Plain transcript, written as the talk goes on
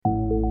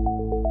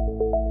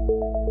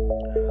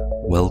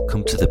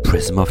Welcome to the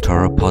Prism of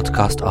Torah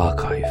podcast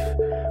archive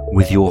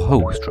with your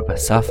host, Rabbi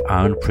Asaf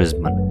Aaron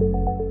Prisman.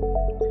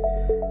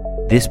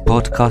 This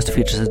podcast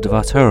features a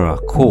Dvar Torah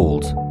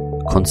called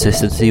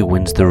Consistency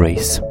Wins the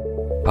Race,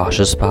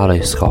 Parshas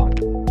Behaaloscha.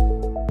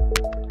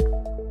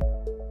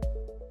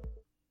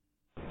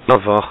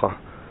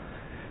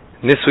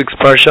 In this week's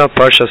Parsha,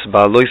 Parshas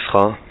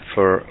Behaaloscha,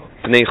 for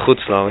Bnei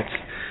Chutz La'aretz,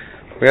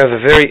 we have a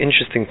very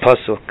interesting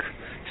pasuk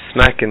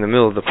smack in the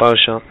middle of the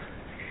Parsha,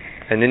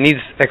 and it needs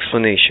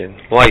explanation.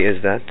 Why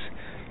is that?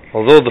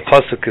 Although the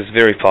pasuk is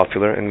very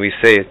popular, and we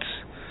say it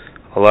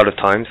a lot of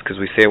times, because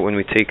we say it when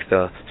we take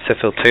the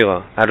Sefer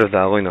Torah out of the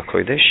Aron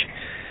HaKodesh,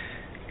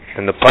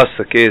 and the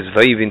pasuk is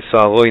Vayivin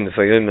Sa'aron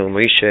Vayomer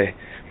Moshe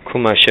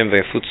Kum Hashem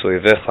Vayafutzu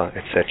Ovecha,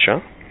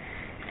 etc.,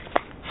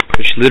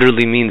 which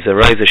literally means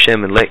arise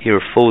Hashem and let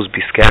your foes be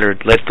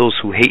scattered, let those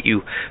who hate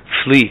you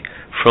flee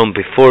from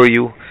before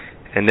you.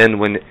 And then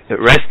when it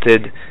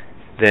rested,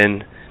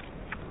 then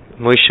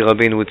Moshe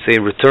Rabbeinu would say,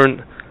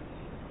 return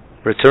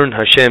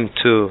Hashem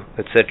to,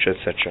 etc.,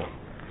 etc.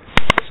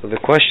 So the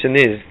question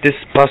is, this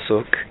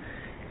pasuk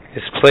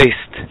is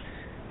placed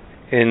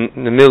in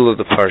the middle of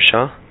the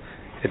parsha.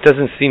 It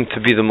doesn't seem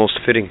to be the most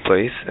fitting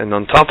place. And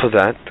on top of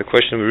that, the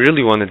question we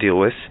really want to deal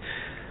with,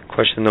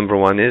 question number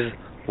one, is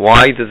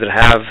why does it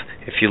have,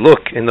 if you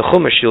look in the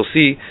Chumash, you'll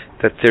see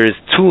that there is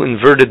two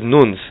inverted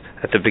nuns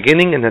at the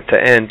beginning and at the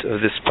end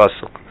of this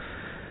pasuk.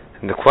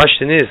 And the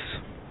question is,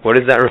 what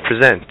does that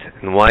represent?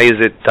 And why is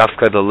it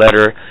Tafka, the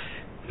letter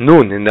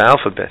Nun in the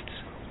alphabet?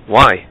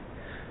 Why?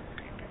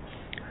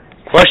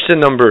 Question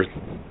number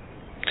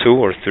 2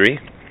 or 3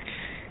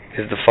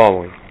 is the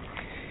following.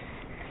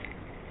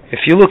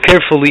 If you look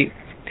carefully,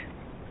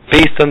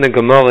 based on the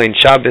Gemara in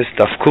Shabbos,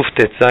 Daf Kuf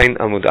Tetzayin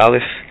Amud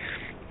Aleph,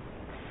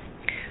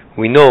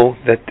 we know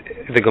that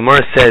the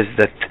Gemara says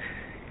that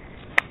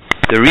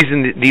the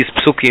reason that these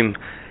psukim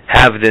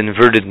have the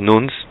inverted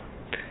nuns,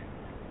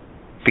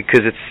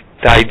 because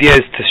the idea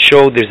is to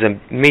show there's a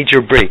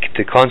major break,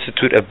 to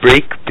constitute a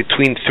break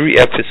between 3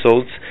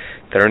 episodes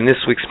that are in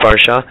this week's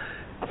Parsha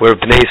where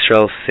Bnei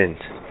Israel sinned.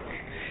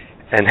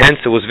 And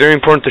hence it was very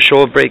important to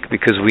show a break,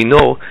 because we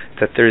know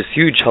that there's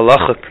huge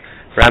halachic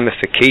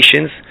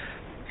ramifications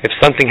if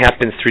something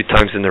happens 3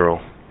 times in a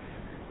row.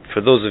 For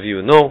those of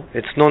you who know,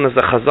 it's known as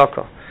a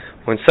chazaka.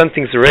 When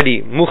something's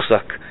already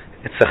muchzak,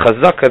 it's a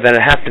chazaka that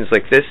it happens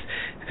like this,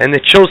 and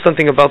it shows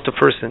something about the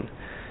person.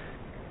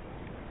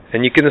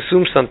 And you can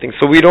assume something.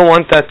 So we don't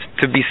want that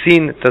to be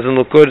seen. It doesn't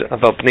look good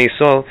about Bnei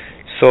Yisrael.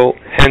 So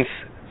hence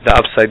the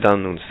upside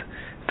down nuns.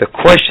 The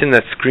question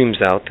that screams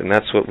out, and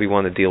that's what we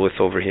want to deal with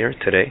over here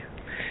today,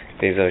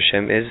 Be'ez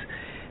Hashem, is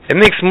it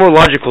makes more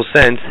logical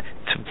sense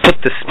to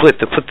put this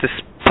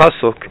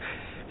pasuk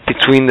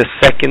between the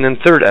 2nd and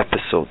 3rd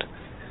episode.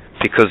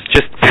 Because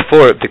just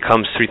before it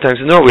becomes 3 times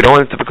in a row, we don't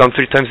want it to become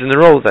 3 times in a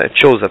row. That it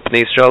shows that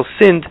Bnei Yisrael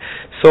sinned.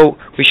 So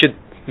we should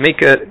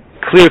make a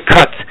clear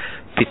cut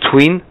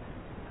between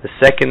the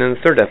 2nd and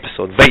the 3rd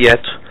episode. But yet,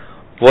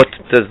 what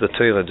does the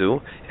Torah do?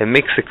 It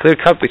makes a clear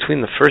cut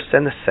between the 1st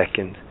and the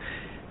 2nd.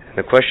 And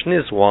the question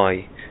is,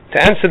 why?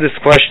 To answer this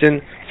question,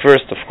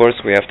 first, of course,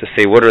 we have to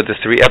say, what are the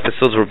 3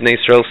 episodes where Bnei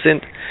Israel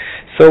sinned?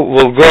 So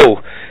we'll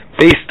go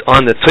based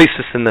on the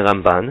Tosfos and the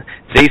Ramban.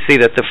 They say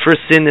that the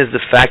first sin is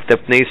the fact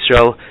that Bnei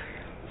Israel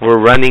were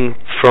running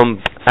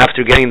from,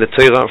 after getting the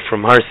Torah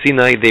from Har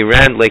Sinai, they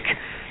ran like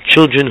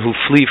children who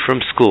flee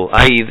from school,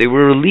 i.e. they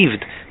were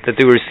relieved that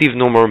they would receive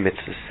no more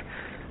mitzvahs.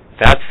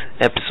 That's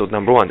episode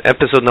number 1.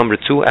 Episode number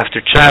 2, after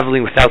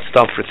traveling without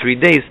stop for 3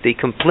 days, they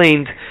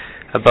complained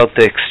about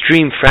the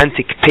extreme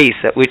frantic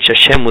pace at which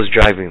Hashem was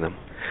driving them.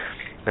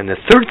 And the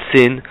 3rd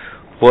sin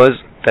was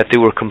that they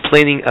were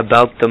complaining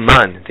about the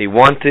man. They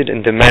wanted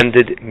and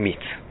demanded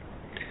meat.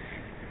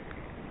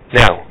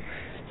 Now,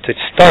 to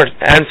start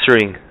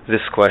answering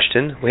this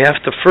question, we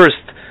have to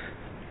first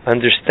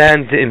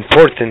understand the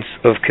importance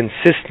of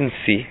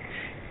consistency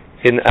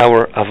in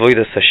our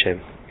Avodas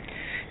Hashem.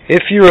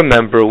 If you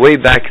remember, way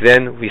back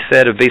then, we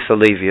said a Beis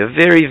HaLevi, a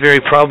very, very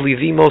probably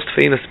the most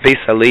famous Beis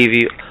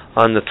HaLevi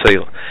on the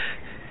Torah.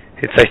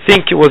 I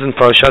think it was in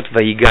Parashat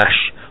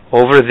Vayigash.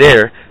 Over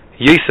there,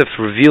 Yosef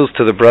reveals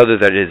to the brother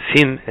that it is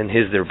him and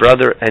his their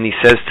brother, and he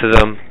says to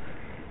them,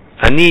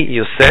 Ani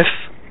Yosef,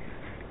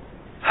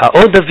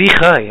 Ha'od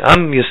Avichai,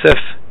 I'm Yosef,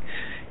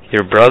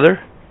 your brother.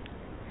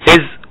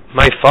 Is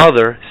my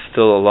father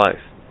still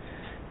alive?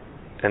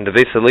 And the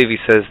Beis HaLevi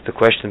says, the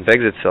question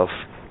begs itself,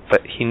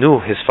 but he knew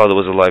his father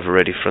was alive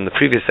already from the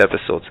previous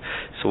episodes.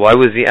 So why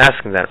was he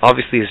asking that?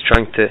 Obviously he's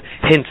trying to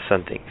hint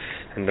something.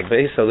 And the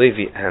Beis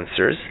HaLevi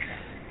answers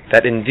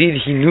that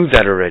indeed he knew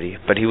that already,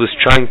 but he was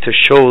trying to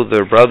show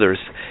their brothers,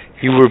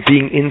 you were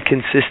being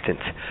inconsistent.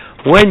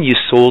 When you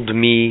sold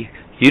me,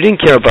 you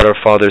didn't care about our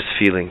father's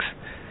feelings.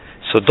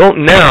 So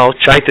don't now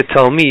try to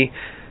tell me,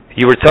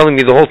 you were telling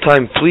me the whole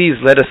time, please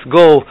let us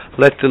go,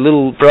 let the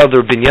little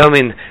brother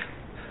Binyamin,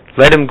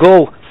 let him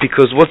go,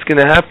 because what's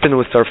going to happen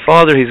with our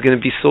father? He's going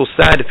to be so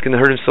sad, it's going to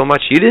hurt him so much.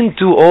 You didn't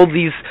do all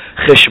these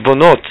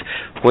cheshbonot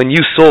when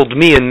you sold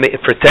me and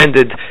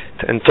pretended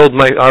and told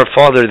our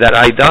father that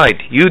I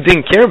died. You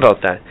didn't care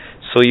about that.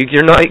 So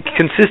you're not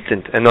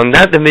consistent. And on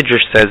that the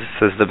Midrash says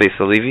the Beis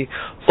Halevi,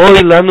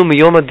 Oy lanu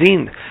miyom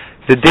adin.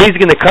 The day is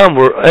going to come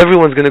where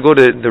everyone's going to go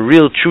to the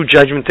real true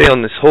judgment day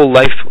on this whole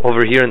life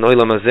over here in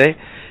Olam Hazeh.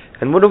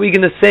 And what are we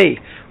going to say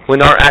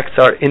when our acts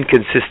are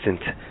inconsistent?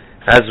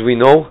 As we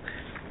know,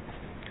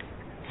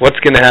 what's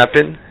going to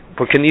happen?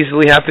 What can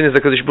easily happen is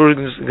the Kadosh Baruch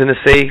Hu is going to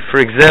say, for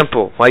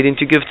example, why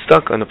didn't you give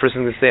tzedakah? And the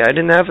person is going to say, I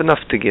didn't have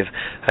enough to give.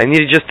 I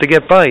needed just to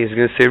get by. He's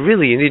going to say,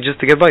 really? You need just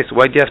to get by? So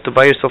why do you have to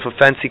buy yourself a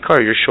fancy car?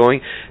 You're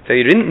showing that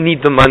you didn't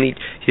need the money.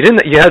 You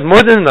had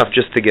more than enough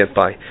just to get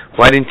by.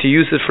 Why didn't you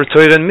use it for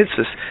Torah and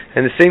mitzvahs?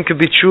 And the same could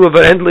be true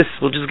about endless.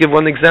 We'll just give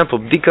one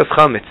example. Bdikas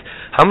chametz.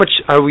 How much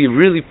are we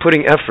really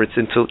putting efforts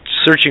into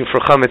searching for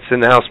chametz in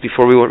the house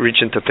before we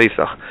reach into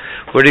Pesach?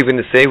 What are you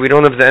going to say? We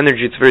don't have the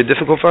energy. It's very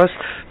difficult for us.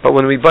 But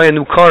when we buy a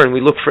new car and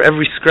we look for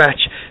every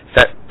scratch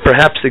that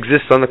perhaps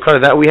exists on the car,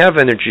 that we have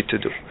energy to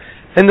do.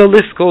 And the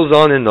list goes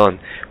on and on.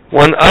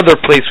 One other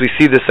place we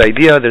see this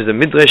idea, there's a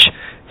midrash,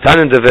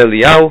 Tanan of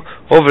Eliyahu.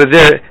 Over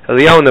there,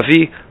 Eliyahu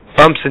Navi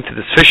bumps into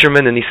this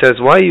fisherman and he says,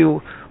 why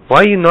don't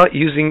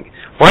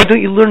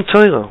you learn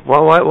Torah?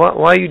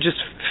 Why are you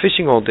just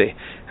fishing all day?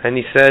 And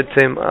he said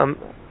to him,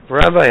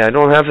 Rabbi, I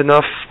don't have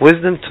enough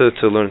wisdom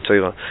to learn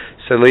Torah.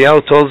 So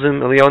Eliyahu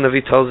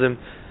Navi tells him,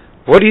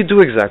 what do you do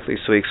exactly?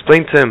 So he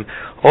explained to him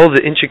all the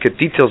intricate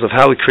details of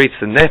how he creates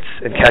the nets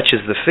and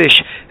catches the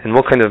fish, and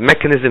what kind of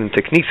mechanism and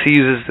techniques he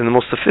uses in the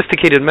most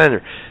sophisticated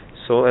manner.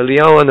 So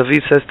Eliyahu Navi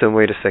says to him,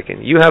 wait a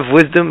second, you have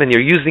wisdom and you're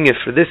using it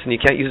for this and you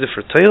can't use it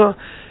for Torah?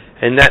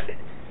 And that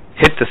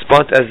hit the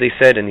spot, as they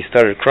said, and he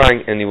started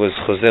crying and he was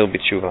Chozer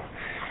B'tshuva.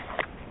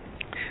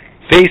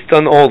 Based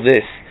on all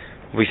this,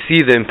 we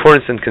see the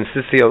importance and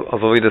consistency of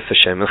Avodas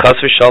Hashem. In Chas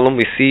v'Shalom,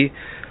 we see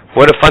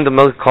what a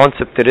fundamental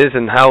concept it is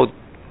and how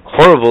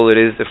horrible it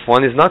is if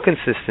one is not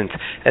consistent,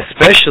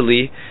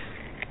 especially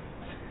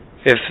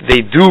if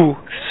they do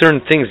certain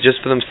things just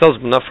for themselves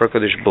but not for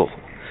HaKadosh Baruch Hu.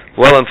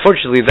 Well,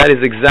 unfortunately, that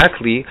is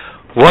exactly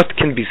what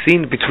can be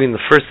seen between the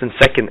first and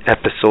second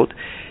episode,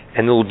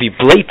 and it will be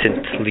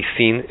blatantly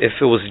seen if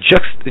it was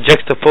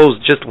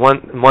juxtaposed just one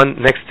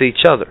next to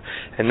each other.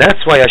 And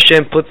that's why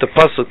Hashem put the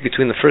pasuk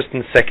between the first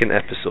and second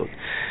episode.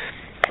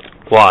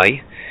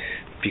 Why?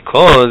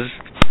 Because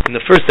in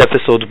the first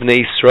episode,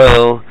 Bnei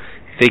Israel,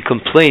 they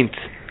complained.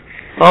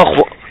 In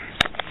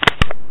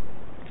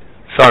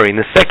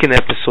the second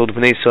episode,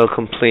 Bnei Israel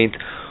complained,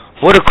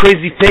 what a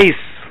crazy pace,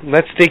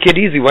 let's take it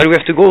easy, why do we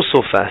have to go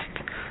so fast?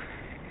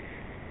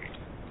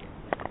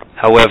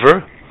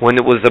 However, when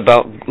it was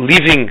about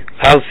leaving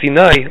Har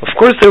Sinai, of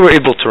course they were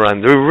able to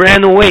run. They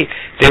ran away.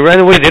 They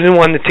didn't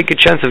want to take a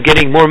chance of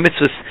getting more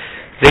mitzvahs.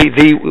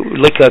 They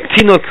like a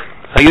tinok,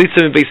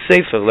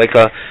 like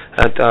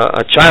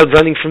a child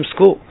running from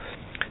school.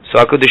 So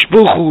HaKadosh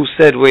Baruch Hu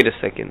said, wait a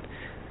second.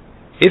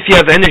 If you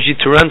have energy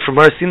to run from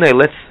Har Sinai,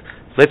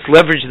 let's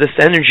leverage this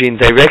energy and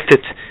direct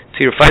it to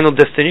your final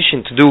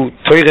destination, to do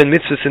Torah and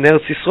mitzvahs in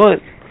Eretz Yisrael.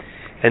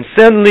 And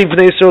suddenly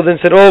Bnei Yisrael then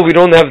said, we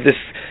don't have this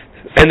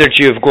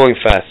energy of going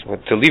fast.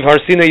 Well, to leave Har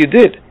Sinai you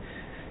did.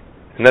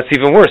 And that's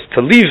even worse.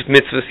 To leave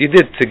mitzvahs you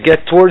did. To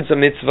get towards a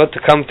mitzvah, to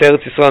come to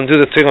Eretz Yisrael and do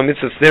the Torah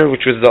mitzvahs there,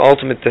 which was the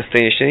ultimate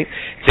destination,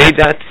 they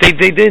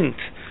didn't.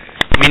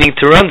 Meaning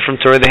to run from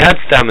Torah, they had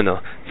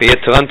stamina. But yet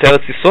to run to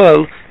Eretz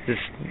Yisrael,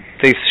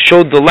 they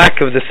showed the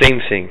lack of the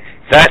same thing.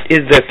 That is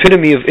the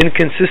epitome of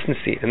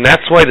inconsistency. And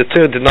that's why the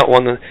Torah did not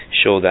want to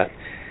show that.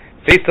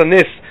 Based on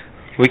this,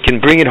 we can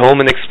bring it home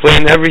and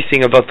explain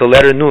everything about the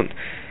letter Nun.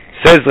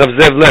 Says Rav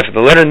Zev Lev,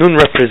 the letter Nun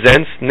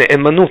represents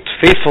ne'emanut,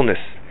 faithfulness,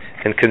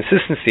 and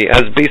consistency,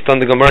 as based on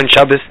the Gemara in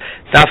Shabbos,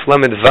 Daf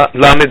Lamed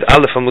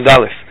Aleph Amud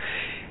Aleph.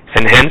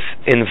 And hence,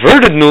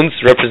 inverted Nuns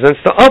represents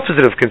the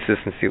opposite of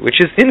consistency,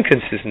 which is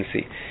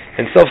inconsistency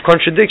and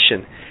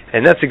self-contradiction.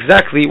 And that's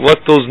exactly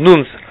what those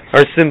Nuns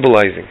are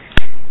symbolizing.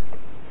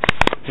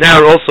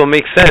 Now it also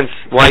makes sense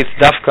why it's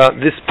Dafka,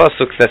 this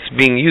pasuk that's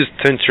being used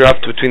to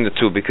interrupt between the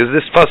two. Because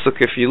this pasuk,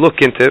 if you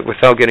look into it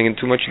without getting into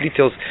too much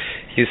details,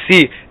 you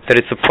see that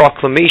it's a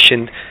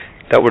proclamation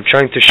that we're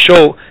trying to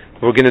show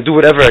we're going to do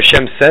whatever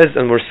Hashem says,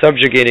 and we're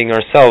subjugating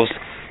ourselves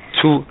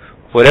to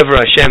whatever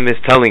Hashem is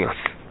telling us.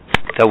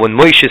 That when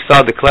Moshe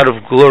saw the cloud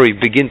of glory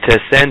begin to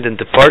ascend and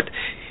depart,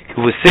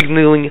 he was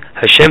signaling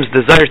Hashem's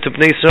desire to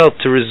Bnei Israel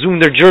to resume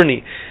their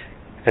journey,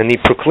 and he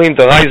proclaimed,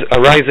 arise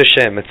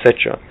Hashem,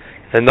 etc.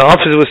 And the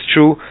opposite was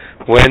true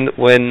when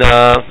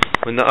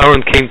the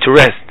Aaron came to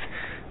rest.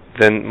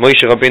 Then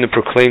Moshe Rabbeinu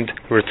proclaimed,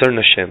 return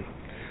Hashem.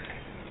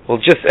 We'll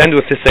just end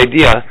with this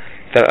idea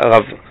that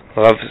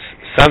Rav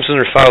Samson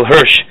Raphael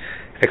Hirsch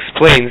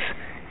explains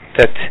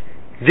that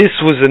this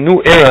was a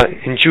new era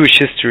in Jewish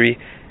history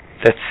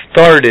that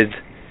started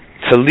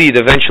to lead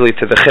eventually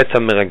to the Chet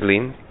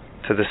HaMeraglim,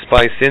 to the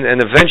spy sin, and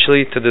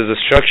eventually to the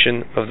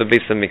destruction of the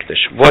Beis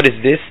HaMikdash. What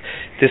is this?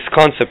 This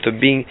concept of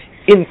being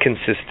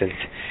inconsistent.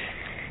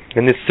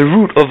 And it's the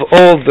root of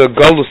all the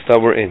galus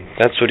that we're in.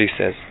 That's what he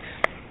says.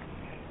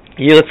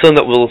 Yiratzon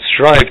that will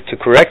strive to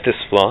correct this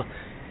flaw,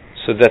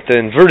 so that the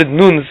inverted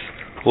nuns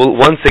will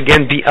once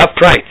again be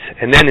upright.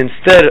 And then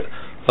instead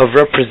of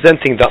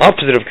representing the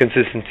opposite of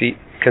consistency,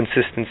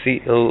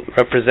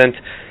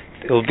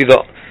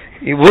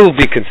 it will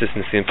be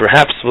consistency, and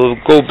perhaps we'll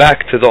go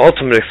back to the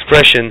ultimate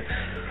expression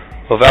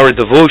of our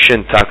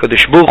devotion to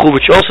HaKadosh Baruch Hu,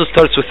 which also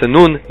starts with a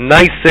nun,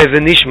 Naiseh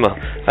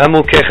v'nishma,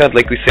 Amul Kechad,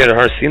 like we say at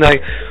Har Sinai,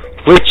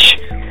 which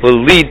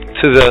will lead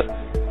to the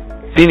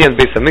Binyan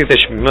Beis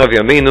HaMikdash B'Mavi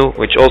Yameinu,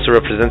 which also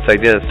represents the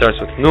idea that starts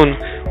with nun,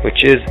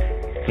 which is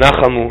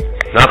Nachamu,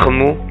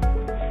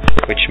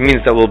 which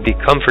means that we'll be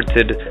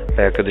comforted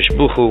by HaKadosh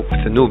Baruch Hu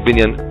with the new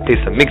Binyan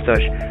Beis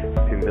HaMikdash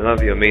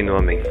B'Mavi Yameinu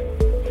Amen.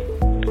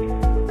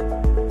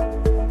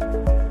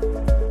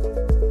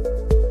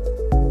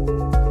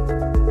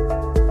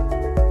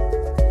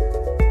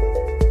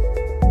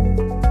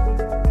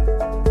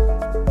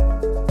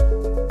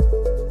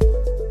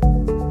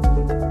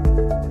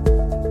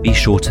 Be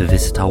sure to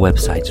visit our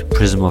website,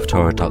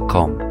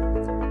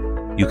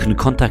 prismoftorah.com. You can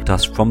contact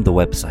us from the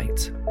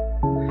website.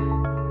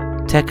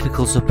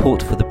 Technical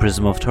support for the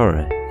Prism of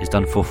Torah is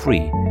done for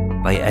free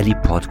by Eli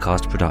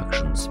Podcast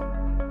Productions.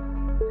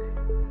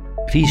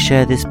 Please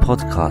share this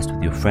podcast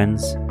with your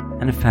friends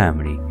and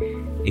family.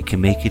 It can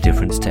make a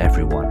difference to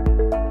everyone.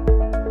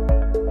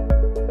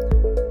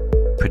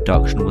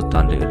 Production was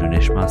done by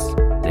Nishmas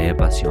Leah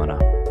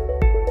Basiona.